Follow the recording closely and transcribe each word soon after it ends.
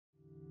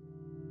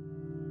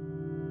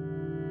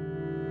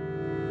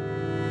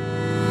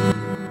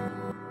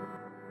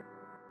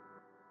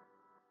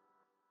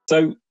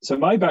So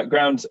my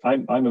background,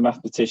 I'm a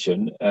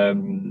mathematician, so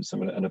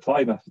I'm an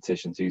applied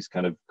mathematician who's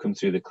kind of come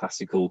through the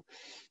classical,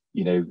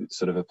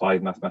 sort of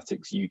applied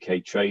mathematics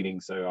UK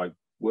training. So I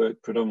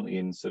worked predominantly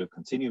in sort of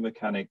continuum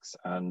mechanics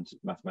and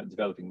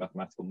developing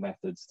mathematical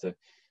methods to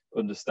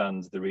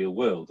understand the real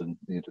world and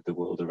the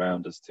world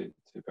around us to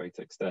a great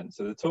extent.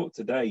 So the talk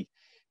today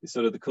is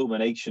sort of the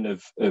culmination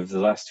of the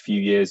last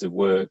few years of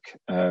work.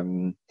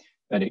 And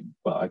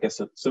well, I guess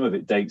some of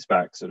it dates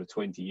back sort of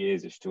 20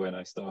 years-ish to when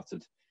I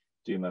started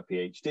doing my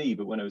PhD.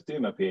 But when I was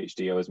doing my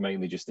PhD, I was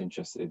mainly just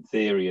interested in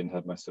theory and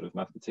had my sort of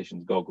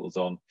mathematician's goggles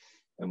on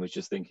and was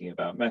just thinking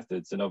about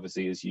methods. And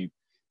obviously, as you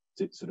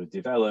sort of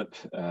develop,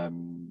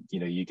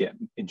 you get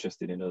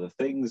interested in other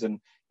things. And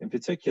in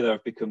particular,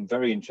 I've become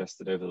very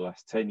interested over the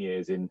last 10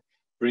 years in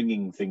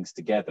bringing things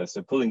together.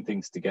 So pulling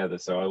things together.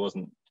 So I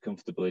wasn't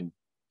comfortable in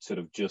sort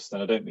of just,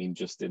 and I don't mean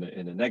just in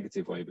a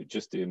negative way, but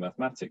just doing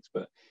mathematics.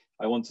 But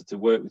I wanted to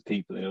work with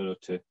people in order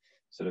to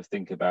sort of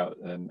think about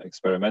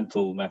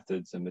experimental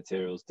methods and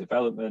materials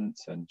development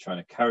and trying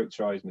to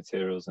characterize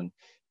materials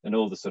and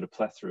all the sort of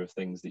plethora of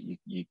things that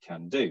you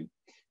can do.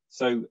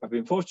 So I've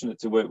been fortunate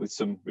to work with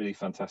some really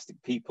fantastic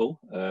people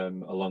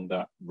along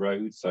that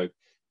road. So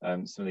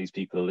some of these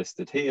people are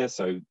listed here.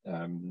 So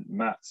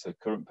Matt's a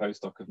current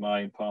postdoc of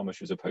mine. Parmesh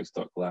was a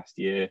postdoc last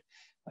year.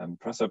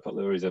 Prasad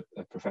Putler is a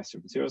professor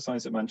of material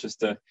science at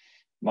Manchester.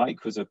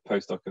 Mike was a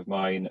postdoc of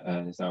mine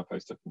and is now a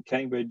postdoc in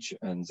Cambridge.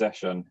 And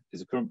Zeshan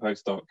is a current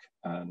postdoc.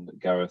 And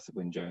Gareth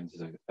Wynne-Jones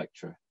is a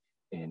lecturer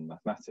in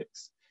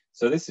mathematics.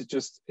 So this is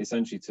just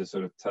essentially to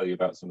sort of tell you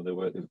about some of the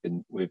work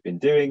that we've been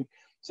doing.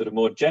 Sort of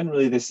more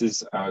generally, this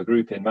is our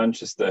group in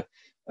Manchester.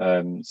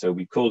 So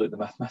we call it the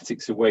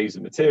Mathematics of Waves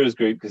and Materials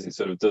group because it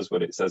sort of does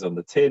what it says on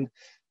the tin.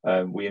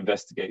 We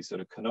investigate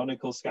sort of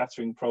canonical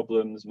scattering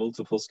problems,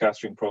 multiple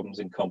scattering problems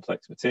in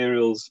complex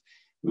materials.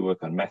 We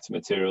work on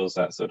metamaterials,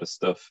 that sort of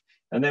stuff.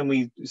 And then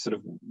we sort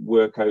of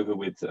work over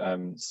with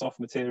soft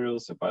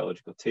materials, so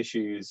biological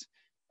tissues,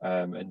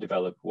 and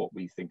develop what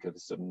we think of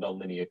as sort of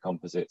nonlinear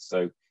composites.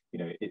 So,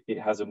 it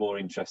has a more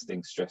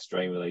interesting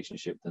stress-strain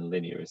relationship than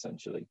linear,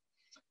 essentially.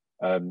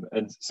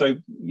 And so,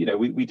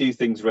 we do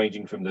things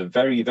ranging from the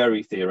very,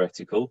 very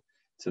theoretical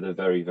to the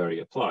very, very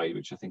applied,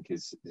 which I think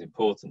is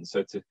important.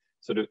 So to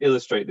sort of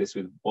illustrate this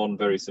with one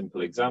very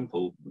simple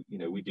example,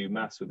 we do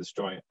maths with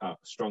the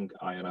strong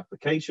ion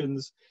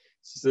applications.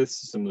 So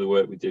this is some of the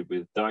work we did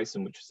with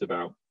Dyson, which is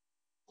about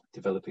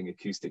developing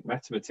acoustic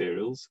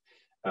metamaterials.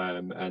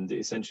 And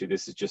essentially,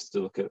 this is just to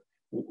look at,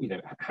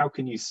 how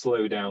can you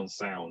slow down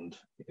sound?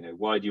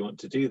 Why do you want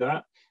to do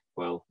that?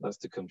 Well, that's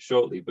to come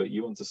shortly, but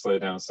you want to slow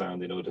down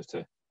sound in order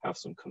to have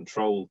some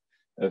control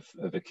of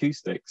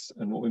acoustics.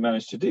 And what we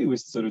managed to do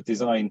is sort of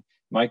design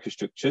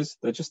microstructures.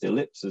 They're just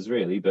ellipses,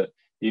 really, but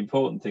the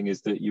important thing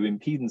is that you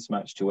impedance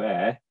match to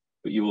air,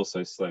 but you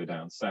also slow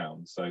down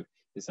sound. So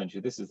essentially,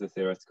 this is the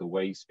theoretical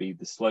wave speed.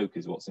 The slope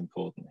is what's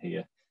important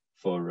here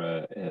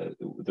for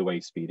the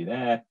wave speed in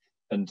air.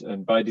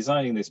 And by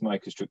designing this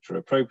microstructure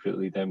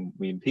appropriately, then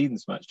we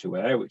impedance match to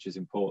air, which is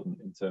important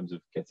in terms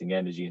of getting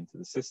energy into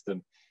the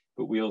system,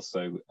 but we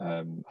also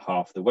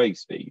halve the wave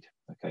speed.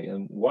 Okay,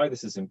 and why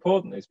this is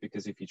important is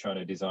because if you're trying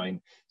to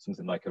design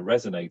something like a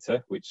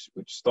resonator, which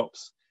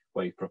stops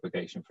wave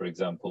propagation, for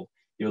example,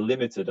 you're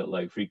limited at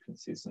low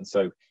frequencies. And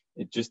so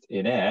it just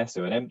in air,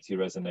 so an empty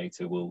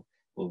resonator will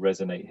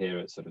resonate here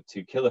at sort of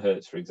 2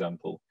 kilohertz, for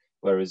example,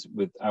 whereas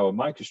with our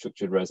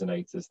microstructured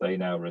resonators, they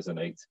now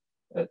resonate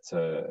at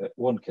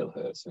 1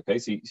 kilohertz. Okay,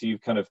 so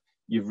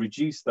you've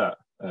reduced that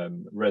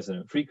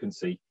resonant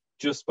frequency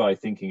just by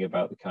thinking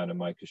about the kind of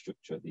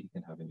microstructure that you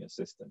can have in your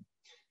system.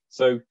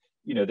 So,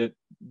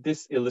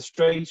 this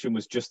illustration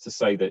was just to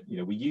say that,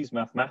 we use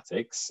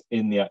mathematics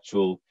in the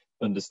actual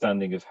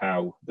understanding of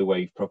how the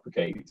wave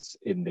propagates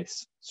in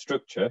this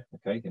structure,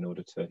 okay, in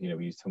order to,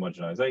 we use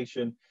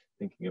homogenization,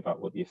 thinking about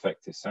what the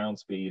effective sound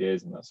speed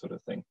is and that sort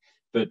of thing.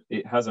 But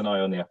it has an eye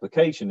on the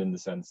application in the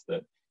sense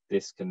that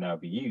this can now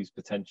be used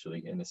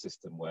potentially in a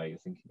system where you're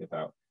thinking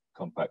about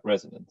compact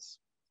resonance.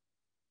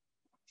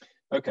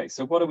 Okay,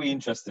 so what are we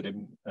interested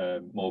in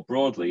more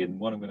broadly? And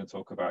what I'm going to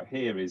talk about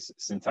here is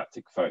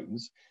syntactic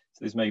foams.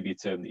 So this may be a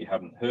term that you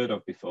haven't heard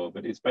of before,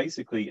 but it's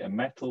basically a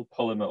metal,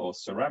 polymer, or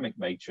ceramic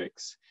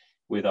matrix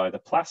with either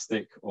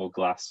plastic or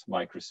glass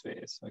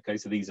microspheres. Okay,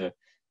 so these are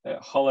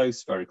hollow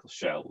spherical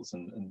shells,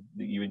 and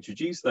you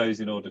introduce those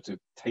in order to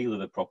tailor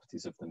the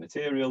properties of the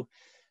material.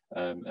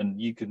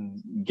 And you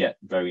can get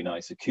very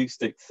nice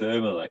acoustic,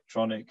 thermal,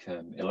 electronic,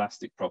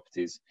 elastic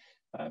properties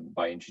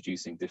by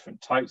introducing different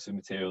types of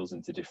materials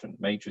into different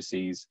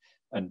matrices.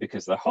 And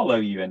because they're hollow,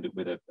 you end up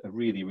with a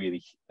really,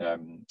 really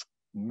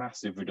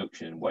massive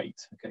reduction in weight.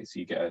 Okay, so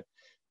you get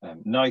a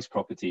nice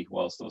property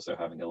whilst also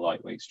having a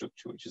lightweight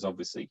structure, which is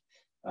obviously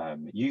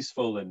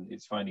useful, and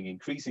it's finding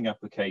increasing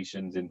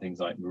applications in things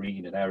like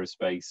marine and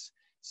aerospace,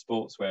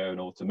 sportswear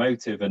and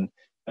automotive. And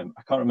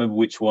I can't remember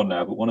which one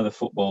now, but one of the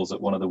footballs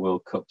at one of the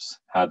World Cups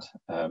had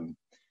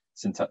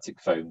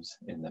syntactic foams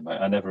in them.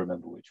 I never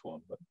remember which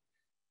one, but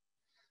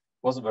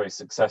Wasn't very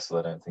successful,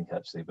 I don't think,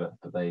 actually, but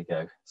there you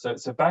go.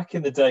 So back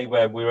in the day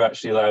when we were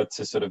actually allowed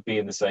to sort of be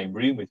in the same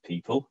room with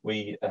people,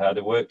 we had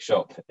a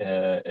workshop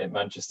in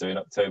Manchester in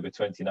October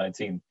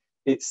 2019.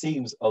 It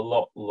seems a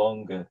lot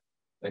longer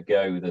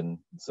ago than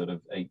sort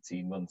of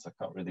 18 months. I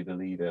can't really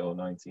believe it, or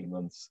 19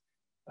 months.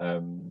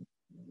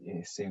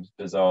 It seems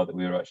bizarre that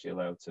we were actually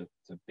allowed to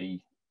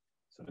be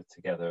sort of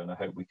together, and I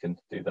hope we can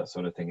do that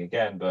sort of thing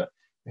again. But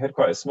we had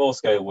quite a small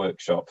scale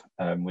workshop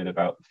with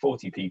about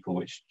 40 people,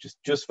 which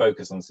just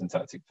focused on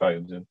syntactic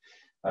foams,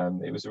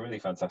 and it was a really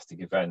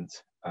fantastic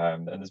event.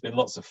 And there's been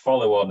lots of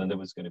follow on, and there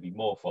was going to be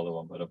more follow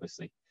on, but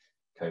obviously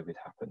COVID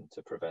happened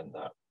to prevent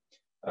that.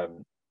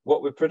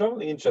 What we're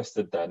predominantly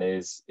interested then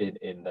is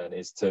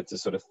to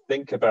sort of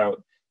think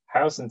about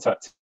how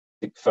syntactic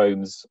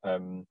foams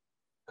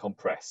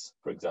compress,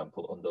 for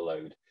example, under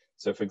load.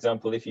 So for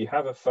example, if you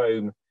have a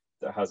foam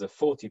that has a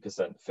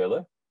 40%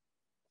 filler,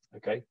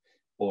 okay,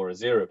 or a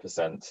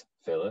 0%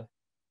 filler,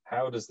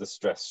 how does the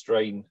stress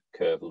strain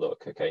curve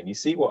look? Okay, and you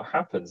see what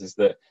happens is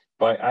that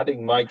by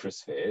adding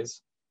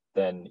microspheres,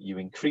 then you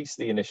increase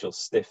the initial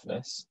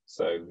stiffness.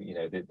 So, you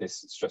know,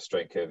 this stress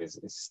strain curve is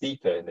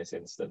steeper in this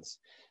instance,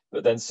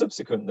 but then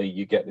subsequently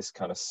you get this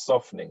kind of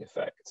softening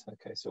effect.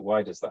 Okay, so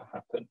why does that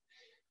happen?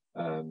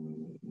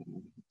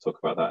 Talk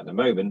about that in a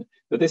moment,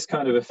 but this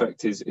kind of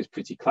effect is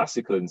pretty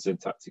classical in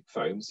syntactic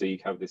foam. So you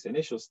have this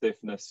initial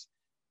stiffness,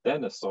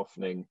 then a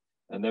softening,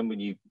 and then when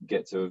you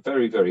get to a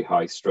very, very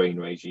high strain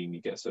regime,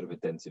 you get sort of a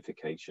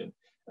densification.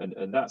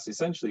 And that's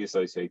essentially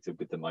associated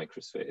with the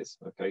microspheres.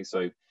 Okay,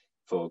 so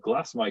for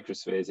glass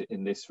microspheres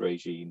in this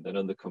regime, then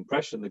under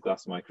compression, the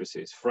glass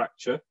microspheres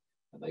fracture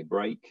and they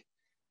break,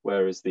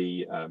 whereas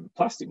the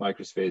plastic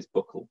microspheres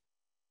buckle.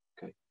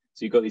 Okay,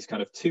 so you've got these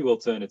kind of two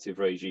alternative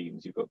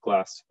regimes. You've got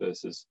glass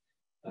versus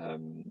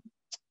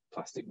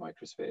plastic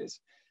microspheres.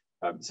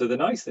 So the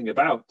nice thing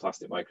about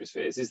plastic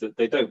microspheres is that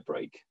they don't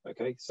break,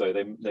 okay? So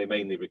they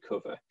mainly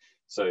recover.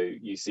 So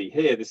you see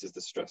here, this is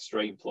the stress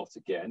strain plot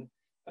again.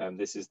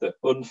 This is the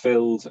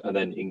unfilled and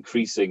then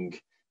increasing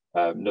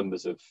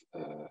numbers of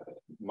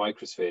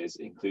microspheres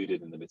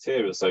included in the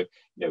material. So, you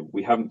know,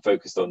 we haven't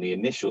focused on the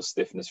initial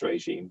stiffness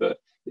regime, but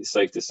it's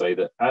safe to say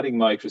that adding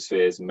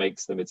microspheres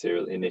makes the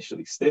material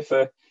initially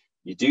stiffer.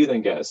 You do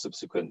then get a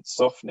subsequent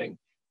softening.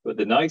 But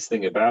the nice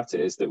thing about it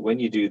is that when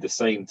you do the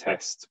same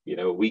test, you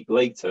know, a week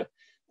later,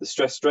 the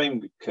stress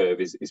strain curve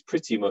is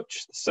pretty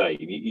much the same.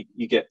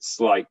 You get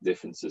slight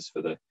differences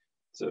for the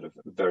sort of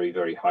very,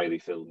 very highly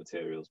filled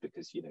materials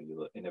because, you know,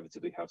 you'll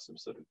inevitably have some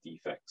sort of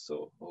defects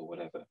or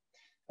whatever.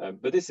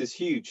 But this is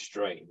huge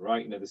strain,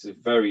 right? You know, this is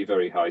very,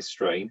 very high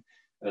strain,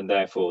 and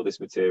therefore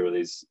this material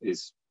is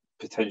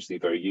potentially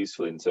very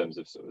useful in terms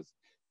of sort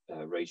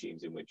of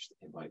regimes in which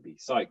it might be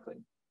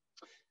cycling.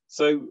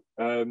 So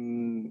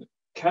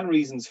can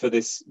reasons for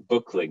this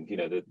buckling, you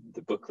know,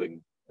 the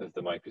buckling of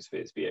the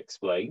microspheres be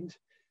explained?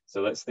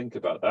 So let's think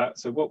about that.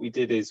 So what we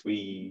did is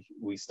we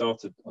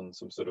started on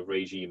some sort of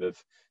regime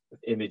of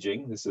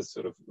imaging. This is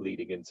sort of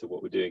leading into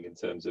what we're doing in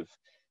terms of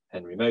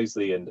Henry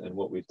Moseley and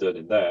what we've done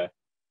in there.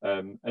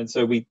 And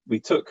so we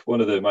took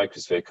one of the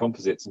microsphere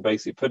composites and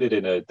basically put it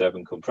in a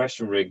Devon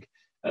compression rig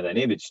and then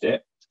imaged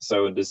it.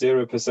 So under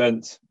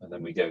 0%, and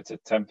then we go to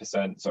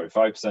 10%, sorry,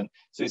 5%.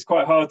 So it's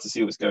quite hard to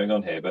see what's going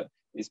on here, but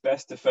it's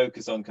best to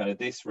focus on kind of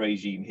this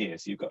regime here.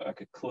 So you've got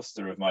like a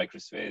cluster of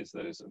microspheres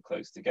that are sort of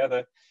close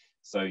together.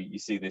 So you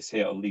see this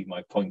here, I'll leave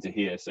my pointer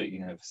here so you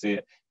can see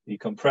it. You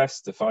compress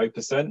to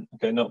 5%,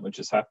 okay, not much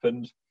has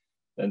happened.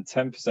 Then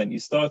 10%, you're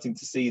starting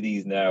to see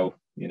these now,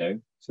 you know,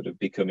 sort of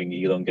becoming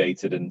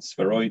elongated and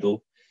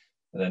spheroidal.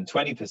 And then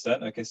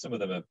 20%, okay, some of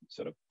them are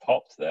sort of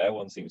popped there.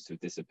 One seems to have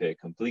disappeared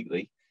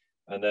completely.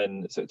 And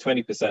then so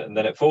 20%, and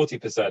then at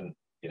 40%,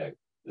 you know,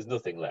 there's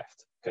nothing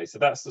left. Okay, so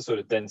that's the sort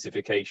of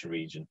densification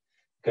region.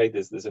 Okay,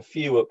 there's a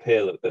few up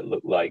here that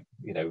look like,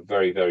 you know,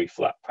 very, very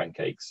flat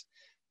pancakes.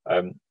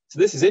 So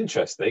this is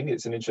interesting.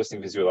 It's an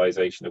interesting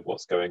visualization of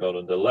what's going on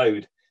under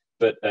load.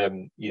 But,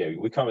 you know,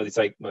 we can't really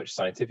take much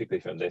scientifically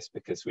from this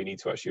because we need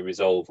to actually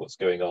resolve what's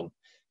going on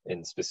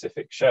in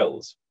specific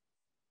shells.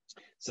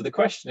 So the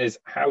question is,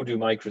 how do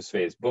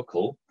microspheres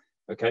buckle?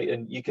 Okay,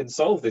 and you can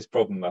solve this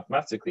problem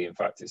mathematically. In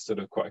fact, it's sort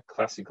of quite a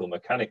classical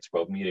mechanics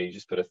problem. You know, you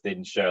just put a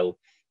thin shell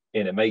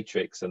in a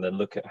matrix and then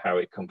look at how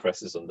it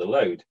compresses under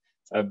load.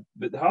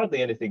 But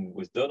hardly anything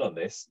was done on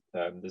this.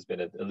 There's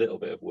been a little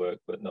bit of work,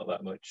 but not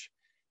that much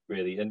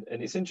really. And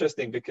it's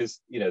interesting because,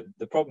 you know,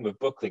 the problem of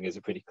buckling is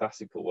a pretty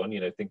classical one. You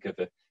know, think of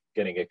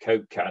getting a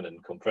Coke can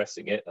and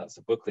compressing it. That's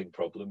a buckling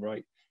problem,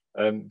 right?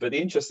 But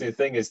the interesting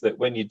thing is that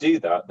when you do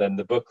that, then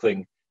the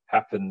buckling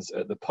happens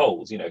at the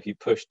poles. You know, if you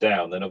push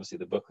down, then obviously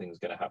the buckling is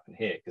going to happen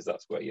here because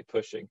that's where you're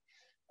pushing.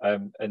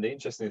 And the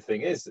interesting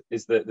thing is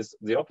that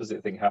the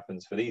opposite thing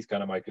happens for these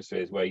kind of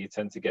microspheres where you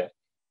tend to get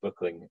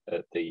buckling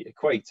at the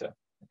equator.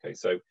 Okay,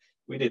 so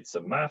we did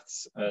some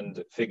maths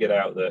and figured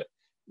out that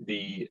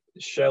the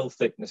shell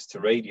thickness to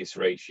radius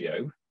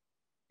ratio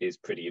is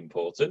pretty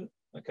important,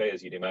 okay,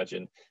 as you'd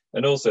imagine.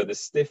 And also the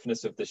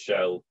stiffness of the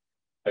shell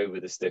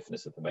over the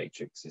stiffness of the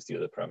matrix is the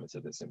other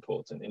parameter that's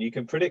important. And you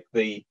can predict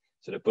the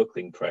sort of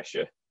buckling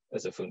pressure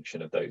as a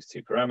function of those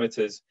two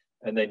parameters.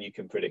 And then you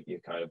can predict your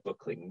kind of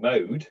buckling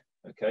mode,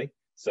 okay?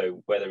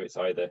 So whether it's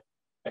either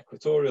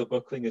equatorial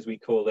buckling, as we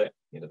call it,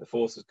 you know, the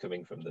force is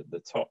coming from the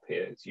top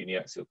here, it's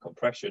uniaxial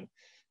compression,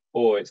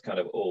 or it's kind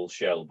of all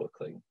shell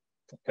buckling,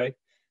 okay?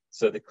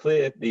 So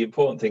the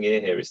important thing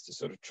here is to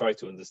sort of try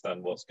to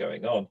understand what's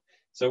going on.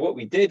 So what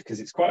we did, because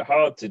it's quite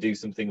hard to do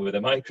something with a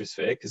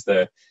microsphere, because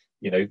they're,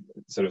 you know,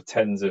 sort of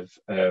tens of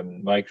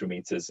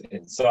micrometers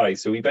in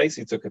size. So we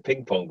basically took a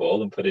ping pong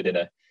ball and put it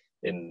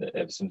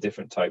in some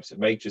different types of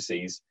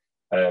matrices,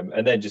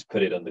 and then just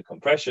put it under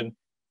compression.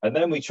 And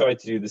then we tried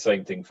to do the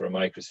same thing for a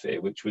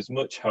microsphere, which was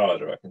much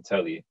harder, I can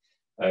tell you.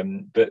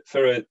 But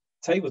for a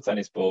table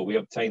tennis ball, we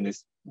obtained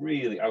this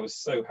really, I was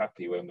so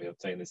happy when we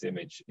obtained this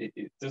image.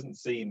 It doesn't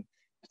seem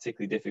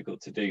particularly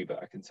difficult to do,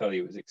 but I can tell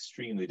you it was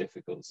extremely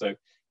difficult. So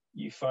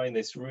you find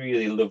this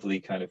really lovely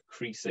kind of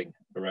creasing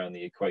around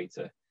the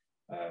equator,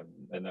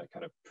 and that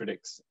kind of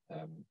proves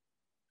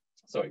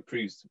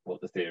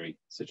what the theory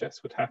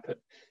suggests would happen.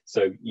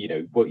 So, you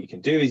know, what you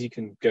can do is you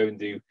can go and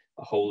do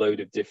a whole load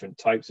of different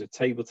types of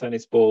table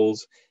tennis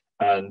balls.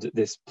 And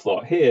this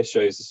plot here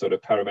shows the sort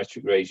of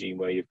parametric regime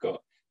where you've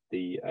got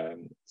the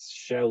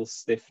shell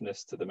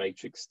stiffness to the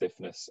matrix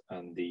stiffness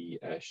and the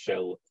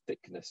shell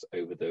thickness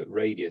over the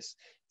radius.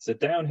 So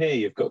down here,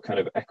 you've got kind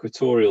of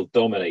equatorial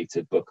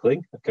dominated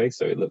buckling. Okay,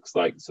 so it looks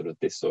like sort of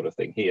this sort of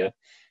thing here.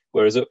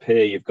 Whereas up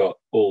here, you've got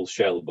all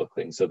shell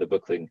buckling. So the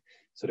buckling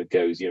sort of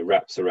goes, you know,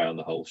 wraps around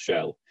the whole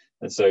shell.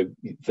 And so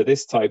for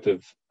this type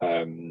of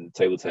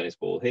table tennis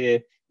ball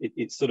here,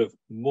 it's sort of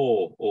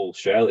more all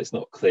shell. It's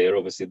not clear.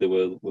 Obviously,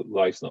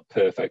 life's not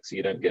perfect, so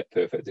you don't get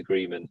perfect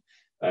agreement.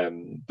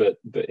 But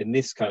in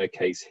this kind of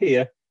case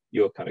here,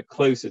 you're kind of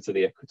closer to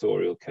the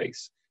equatorial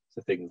case,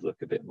 so things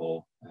look a bit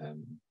more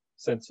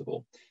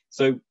sensible.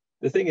 So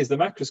the thing is, the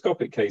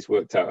macroscopic case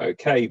worked out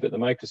okay, but the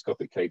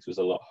microscopic case was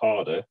a lot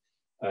harder.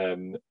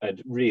 And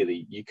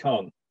really, you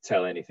can't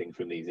tell anything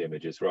from these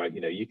images, right? You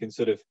know, you can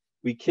sort of,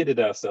 we kidded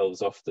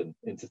ourselves often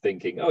into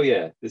thinking, oh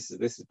yeah, this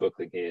is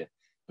buckling here,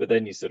 but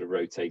then you sort of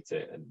rotate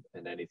it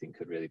and anything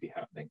could really be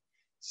happening.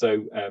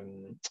 So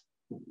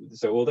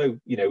so although,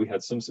 you know, we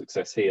had some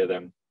success here,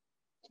 then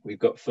we've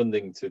got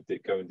funding to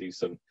go and do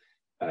some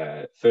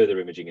further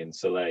imaging in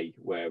Soleil,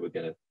 where we're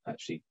going to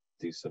actually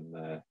do some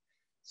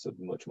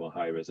much more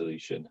high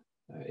resolution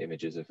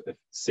images of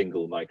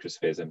single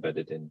microspheres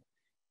embedded in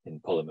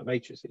polymer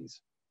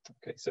matrices.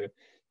 Okay, so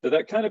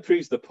that kind of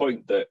proves the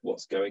point that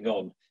what's going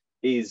on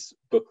is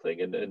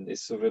buckling, and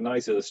it's sort of a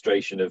nice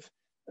illustration of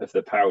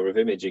the power of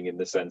imaging, in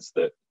the sense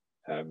that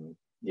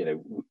you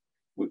know,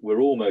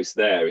 we're almost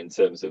there in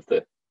terms of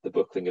the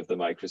buckling of the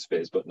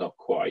microspheres, but not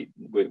quite.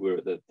 We're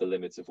at the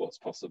limits of what's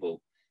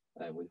possible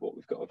with what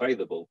we've got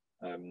available.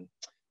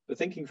 But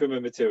thinking from a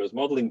materials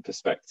modeling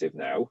perspective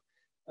now,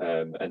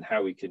 and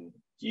how we can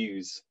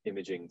use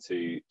imaging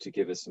to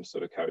give us some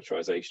sort of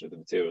characterization of the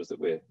materials that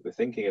we're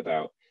thinking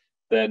about,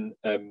 then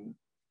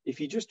if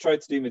you just try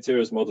to do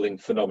materials modeling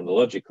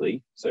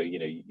phenomenologically, so you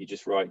know, you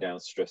just write down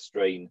stress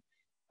strain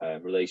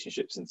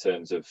relationships in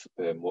terms of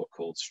what are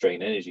called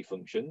strain energy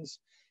functions,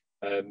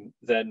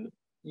 then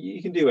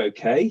you can do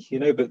okay, you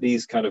know. But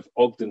these kind of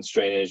Ogden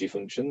strain energy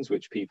functions,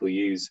 which people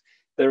use,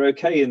 they're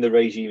okay in the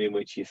regime in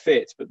which you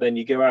fit, but then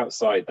you go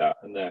outside that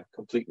and they're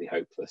completely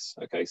hopeless.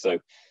 Okay, so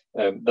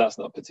that's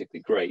not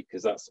particularly great,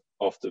 because that's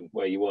often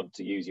where you want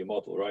to use your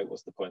model, right?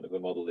 What's the point of a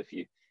model if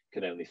you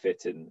can only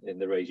fit in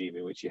the regime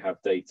in which you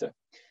have data?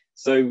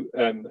 So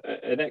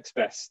a next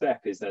best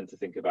step is then to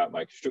think about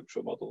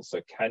microstructural models. So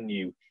can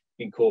you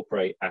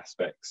incorporate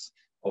aspects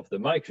of the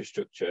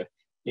microstructure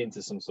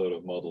into some sort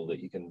of model that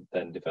you can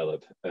then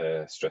develop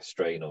a stress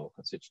strain or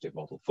constitutive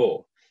model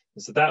for?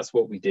 And so that's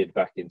what we did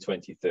back in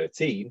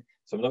 2013.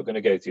 So I'm not going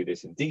to go through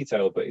this in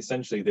detail, but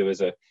essentially there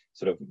was a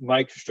sort of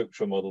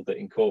microstructural model that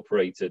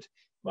incorporated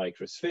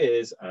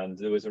microspheres, and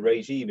there was a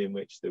regime in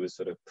which there was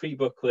sort of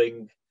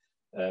pre-buckling,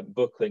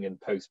 buckling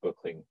and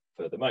post-buckling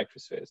for the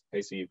microspheres.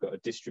 Okay, so you've got a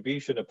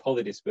distribution, a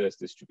polydispersed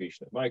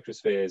distribution of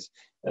microspheres,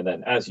 and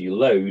then as you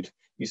load,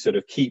 you sort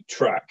of keep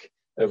track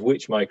of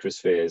which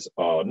microspheres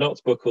are not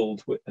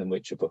buckled and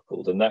which are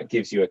buckled, and that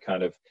gives you a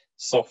kind of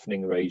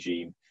softening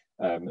regime.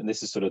 And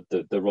this is sort of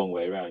the wrong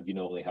way around. You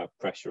normally have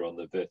pressure on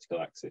the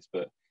vertical axis,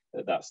 but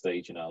at that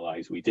stage in our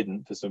lives, we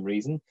didn't for some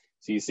reason.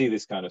 So you see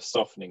this kind of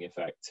softening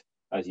effect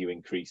as you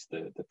increase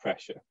the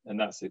pressure. And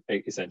that's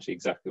essentially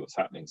exactly what's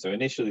happening. So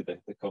initially the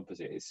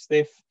composite is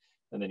stiff,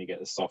 and then you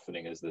get the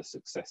softening as the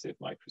successive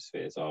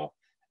microspheres are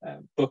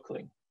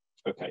buckling.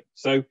 Okay,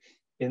 so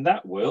in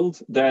that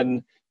world,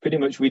 then pretty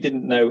much we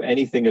didn't know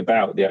anything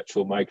about the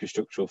actual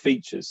microstructural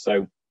features.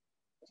 So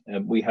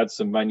we had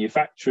some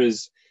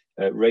manufacturers'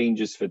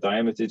 ranges for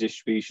diameter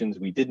distributions.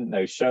 We didn't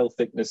know shell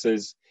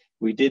thicknesses.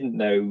 We didn't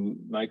know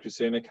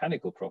microsphere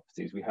mechanical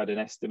properties. We had an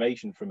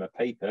estimation from a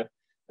paper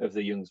of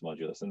the Young's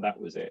modulus, and that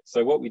was it.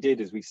 So what we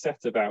did is we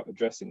set about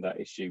addressing that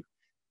issue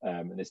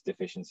and this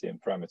deficiency in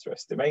parameter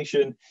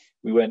estimation.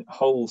 We went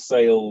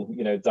wholesale,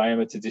 you know,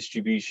 diameter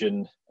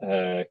distribution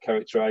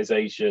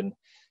characterization.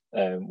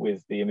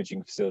 with the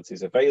imaging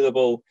facilities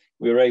available,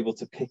 we were able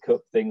to pick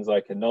up things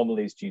like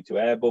anomalies due to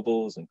air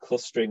bubbles and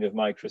clustering of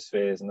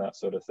microspheres and that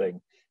sort of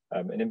thing.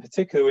 And in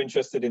particular, we're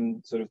interested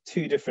in sort of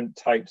two different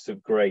types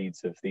of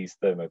grades of these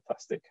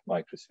thermoplastic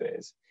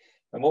microspheres.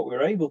 And what we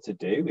were able to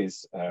do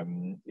is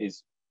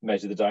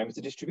measure the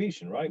diameter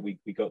distribution, right?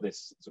 We got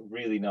this sort of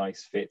really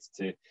nice fit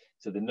to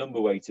the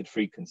number weighted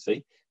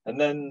frequency, and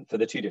then for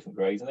the two different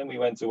grades. And then we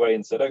went away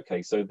and said,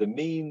 okay, so the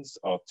means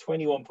are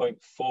 21.4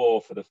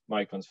 for the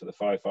microns for the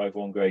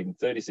 551 grade and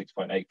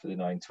 36.8 for the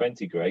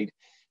 920 grade.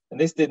 And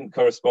this didn't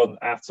correspond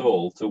at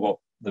all to what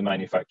the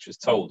manufacturers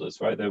told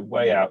us, right? They're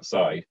way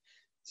outside.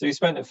 So we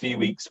spent a few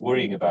weeks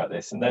worrying about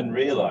this and then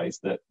realized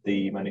that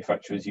the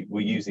manufacturers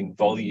were using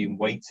volume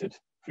weighted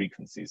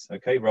frequencies,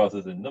 okay,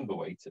 rather than number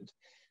weighted.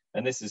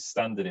 And this is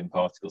standard in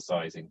particle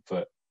sizing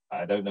for,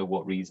 I don't know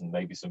what reason,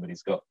 maybe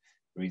somebody's got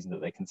a reason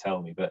that they can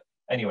tell me. But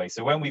anyway,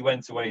 so when we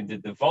went away and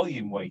did the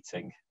volume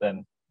weighting,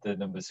 then the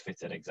numbers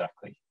fitted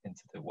exactly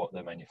into what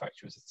the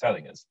manufacturers are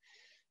telling us.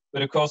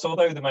 But of course,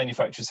 although the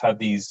manufacturers had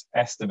these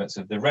estimates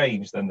of the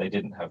range, then they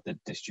didn't have the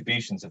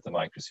distributions of the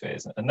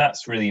microspheres. And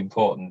that's really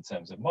important in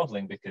terms of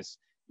modeling, because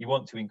you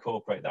want to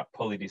incorporate that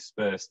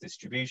polydispersed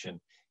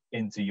distribution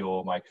into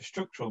your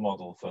microstructural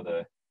model for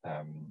the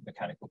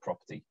mechanical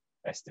property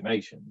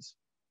estimations.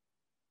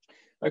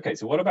 Okay,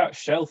 so what about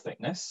shell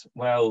thickness?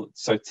 Well,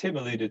 so Tim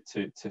alluded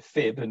to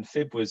fib, and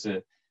fib was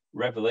a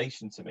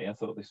revelation to me. I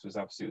thought this was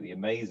absolutely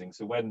amazing.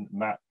 So when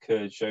Matt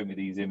Kurd showed me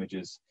these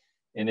images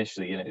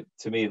initially, and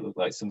to me it looked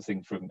like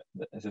something from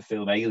the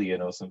film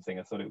Alien or something.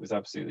 I thought it was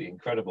absolutely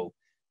incredible.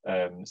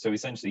 So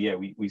essentially, yeah,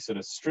 we sort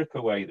of strip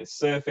away the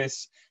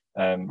surface,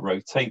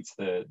 rotate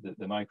the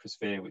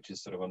microsphere, which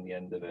is sort of on the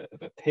end of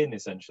a pin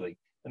essentially,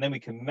 and then we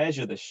can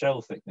measure the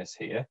shell thickness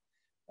here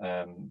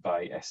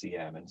by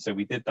SEM. And so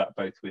we did that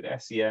both with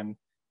SEM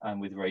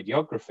and with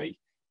radiography.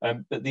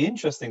 But the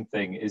interesting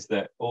thing is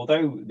that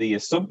although the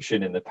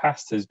assumption in the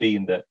past has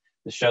been that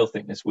the shell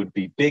thickness would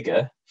be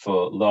bigger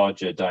for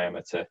larger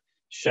diameter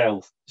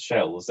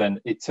shells, then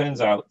it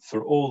turns out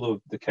for all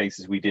of the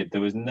cases we did,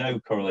 there was no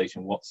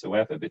correlation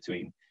whatsoever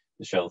between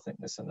the shell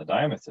thickness and the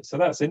diameter. So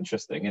that's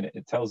interesting, and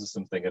it tells us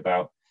something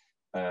about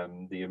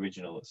the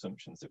original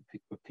assumptions that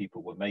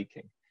people were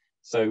making.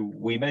 So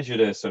we measured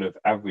a sort of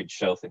average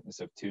shell thickness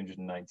of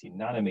 290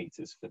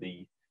 nanometers for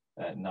the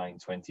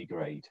 920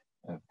 grade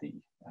of the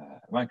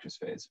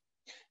microspheres.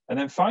 And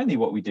then finally,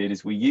 what we did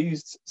is we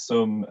used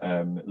some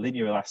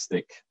linear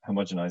elastic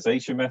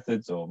homogenization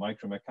methods or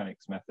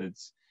micromechanics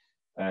methods,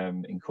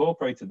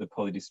 incorporated the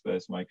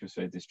polydispersed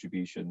microsphere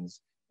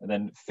distributions, and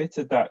then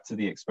fitted that to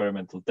the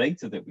experimental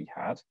data that we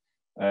had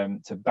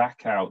to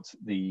back out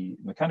the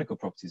mechanical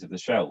properties of the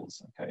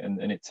shells. Okay,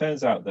 and it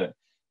turns out that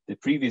the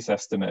previous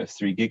estimate of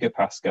 3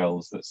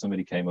 gigapascals that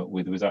somebody came up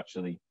with was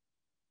actually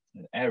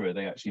an error.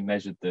 They actually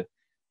measured the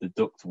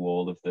duct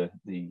wall of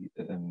the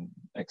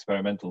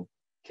experimental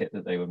kit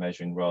that they were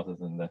measuring rather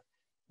than the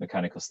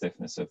mechanical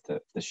stiffness of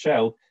the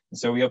shell. And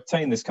so we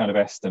obtained this kind of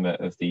estimate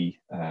of the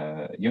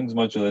Young's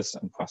modulus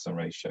and Poisson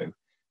ratio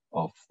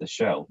of the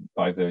shell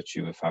by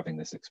virtue of having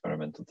this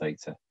experimental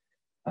data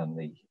and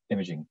the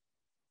imaging.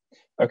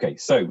 Okay,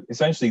 so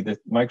essentially the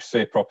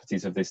microsphere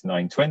properties of this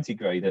 920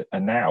 grade are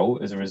now,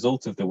 as a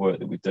result of the work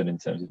that we've done in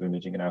terms of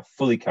imaging, are now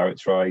fully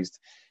characterized.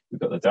 We've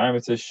got the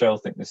diameters, shell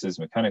thicknesses,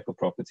 mechanical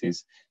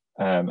properties,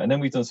 and then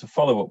we've done some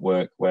follow-up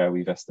work where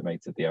we've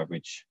estimated the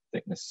average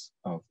thickness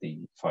of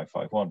the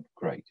 551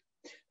 grade.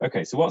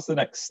 Okay, so what's the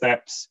next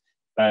steps?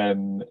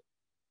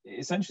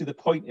 Essentially, the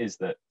point is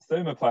that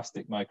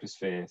thermoplastic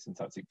microsphere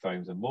syntactic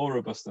foams are more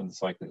robust under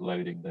cyclic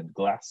loading than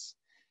glass,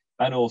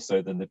 and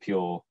also than the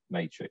pure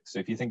matrix. So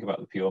if you think about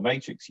the pure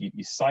matrix,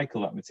 you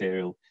cycle that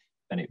material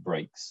and it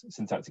breaks.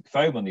 Syntactic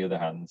foam, on the other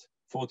hand,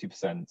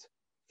 40%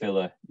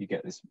 filler, you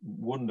get this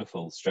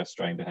wonderful stress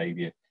strain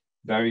behavior,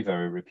 very,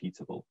 very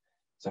repeatable.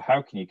 So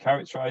how can you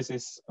characterize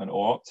this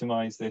or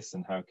optimize this,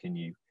 and how can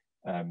you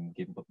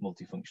give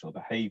multifunctional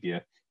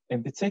behavior?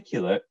 In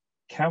particular,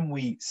 can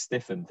we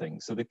stiffen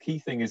things? So the key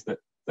thing is that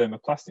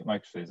thermoplastic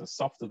microspheres are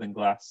softer than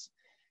glass,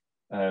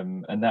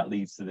 and that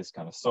leads to this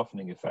kind of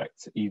softening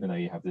effect, even though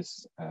you have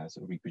this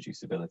sort of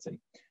reproducibility.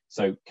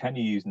 So can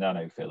you use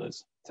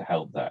nanofillers to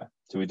help there?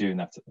 So we're doing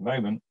that at the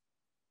moment.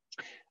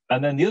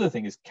 And then the other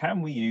thing is,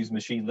 can we use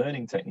machine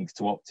learning techniques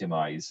to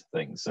optimize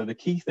things? So the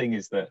key thing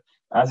is that,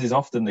 as is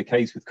often the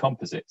case with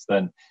composites,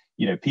 then,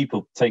 you know,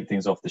 people take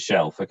things off the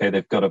shelf. Okay,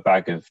 they've got a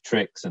bag of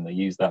tricks and they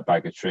use that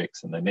bag of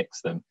tricks and they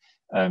mix them.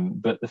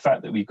 But the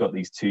fact that we've got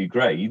these two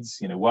grades,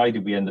 you know, why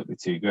did we end up with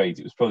two grades?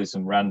 It was probably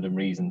some random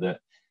reason that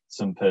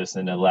some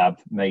person in a lab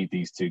made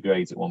these two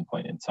grades at one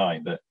point in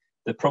time, but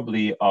there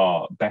probably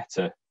are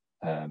better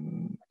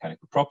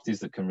mechanical properties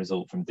that can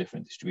result from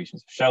different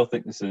distributions of shell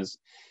thicknesses,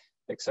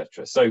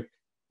 etc. So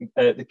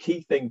the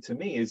key thing to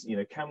me is, you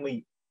know, can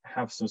we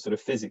have some sort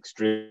of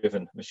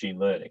physics-driven machine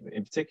learning?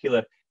 In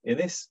particular, in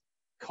this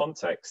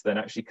context, then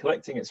actually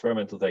collecting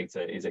experimental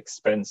data is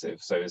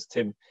expensive. So as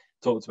Tim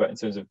talked about in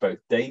terms of both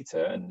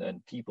data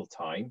and people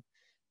time,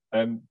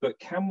 but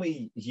can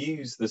we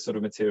use the sort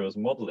of materials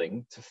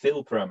modeling to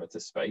fill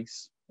parameter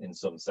space in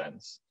some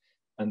sense,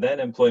 and then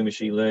employ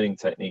machine learning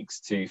techniques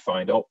to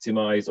find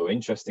optimized or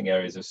interesting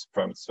areas of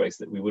parameter space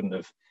that we wouldn't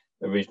have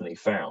originally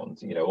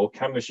found, you know, or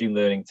can machine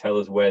learning tell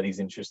us where these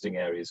interesting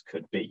areas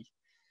could be?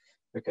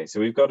 Okay, so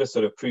we've got a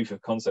sort of proof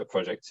of concept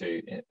project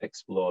to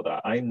explore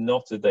that. I'm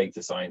not a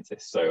data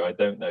scientist, so I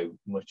don't know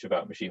much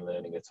about machine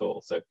learning at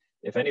all. So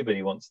if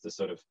anybody wants to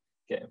sort of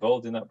get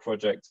involved in that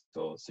project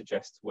or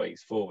suggest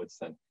ways forwards,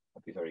 then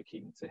I'd be very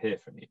keen to hear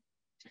from you.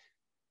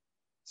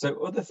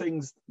 So other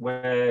things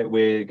where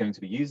we're going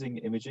to be using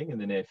imaging in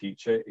the near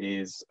future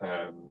is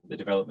the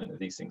development of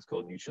these things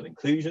called neutral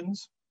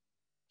inclusions.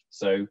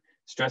 So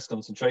stress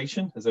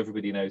concentration, as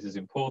everybody knows, is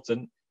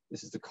important.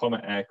 This is the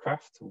comet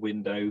aircraft,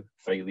 window,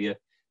 failure,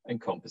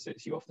 and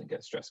composites. You often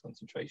get stress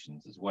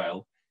concentrations as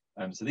well.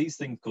 So these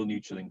things called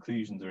neutral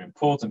inclusions are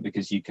important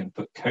because you can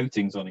put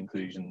coatings on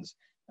inclusions,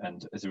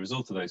 and as a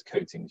result of those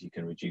coatings, you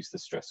can reduce the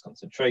stress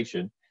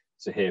concentration.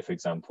 So here, for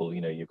example,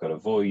 you know, you've got a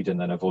void and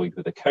then a void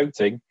with a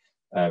coating.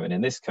 And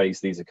in this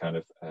case, these are kind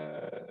of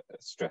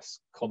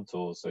stress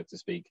contours, so to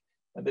speak.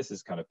 And this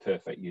is kind of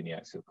perfect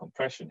uniaxial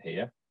compression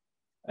here.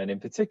 And in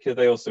particular,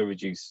 they also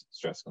reduce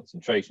stress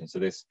concentration. So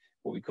this,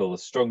 what we call a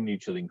strong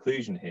neutral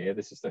inclusion here,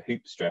 this is the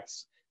hoop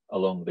stress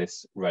along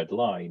this red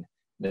line.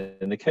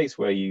 In the case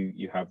where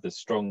you have the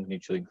strong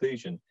neutral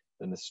inclusion,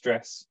 then the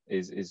stress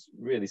is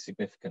really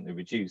significantly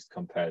reduced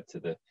compared to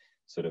the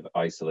sort of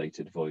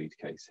isolated void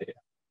case here.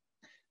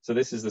 So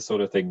this is the sort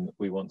of thing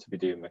we want to be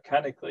doing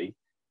mechanically.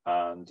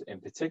 And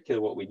in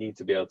particular, what we need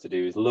to be able to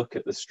do is look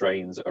at the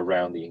strains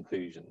around the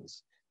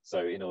inclusions.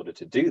 So in order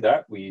to do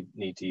that, we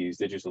need to use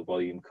digital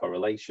volume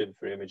correlation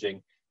for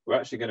imaging. We're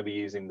actually going to be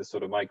using the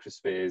sort of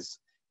microspheres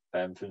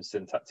from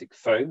syntactic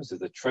foams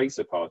as a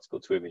tracer particle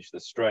to image the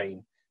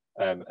strain.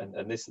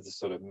 And this is the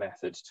sort of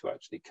method to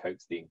actually coat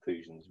the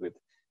inclusions with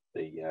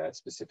the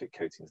specific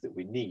coatings that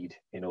we need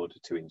in order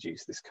to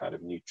induce this kind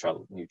of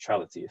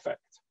neutrality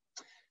effect.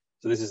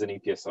 So this is an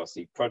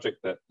EPSRC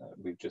project that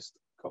we've just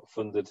got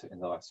funded in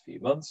the last few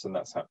months, and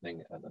that's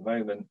happening at the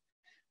moment.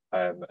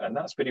 And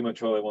that's pretty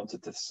much all I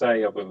wanted to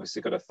say. I've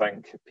obviously got to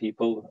thank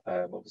people,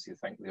 obviously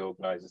thank the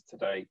organisers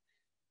today.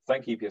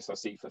 Thank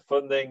EPSRC for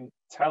funding,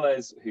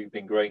 Thales, who've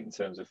been great in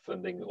terms of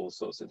funding all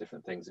sorts of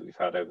different things that we've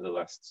had over the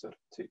last sort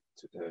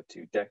of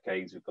two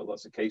decades. We've got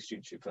lots of case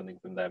studentship funding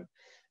from them.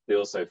 They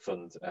also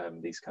fund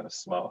these kind of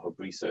smart hub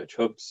research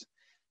hubs.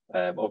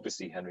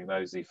 Obviously Henry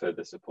Moseley for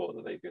the support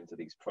that they've given to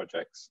these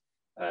projects.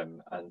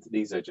 And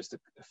these are just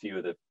a few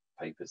of the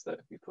papers that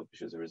we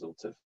publish as a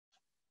result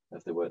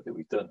of the work that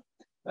we've done.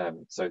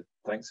 So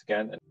thanks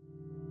again.